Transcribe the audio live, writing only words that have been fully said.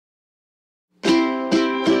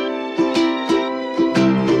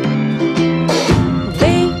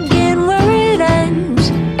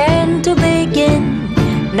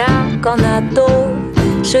knock on that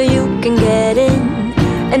door so you can get in.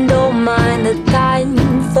 And don't mind the time,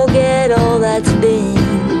 forget all that's been.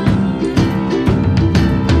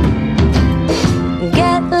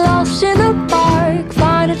 Get lost in a park,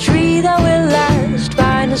 find a tree that will last.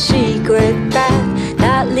 Find a secret path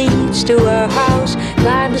that leads to her house.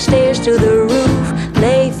 Climb the stairs to the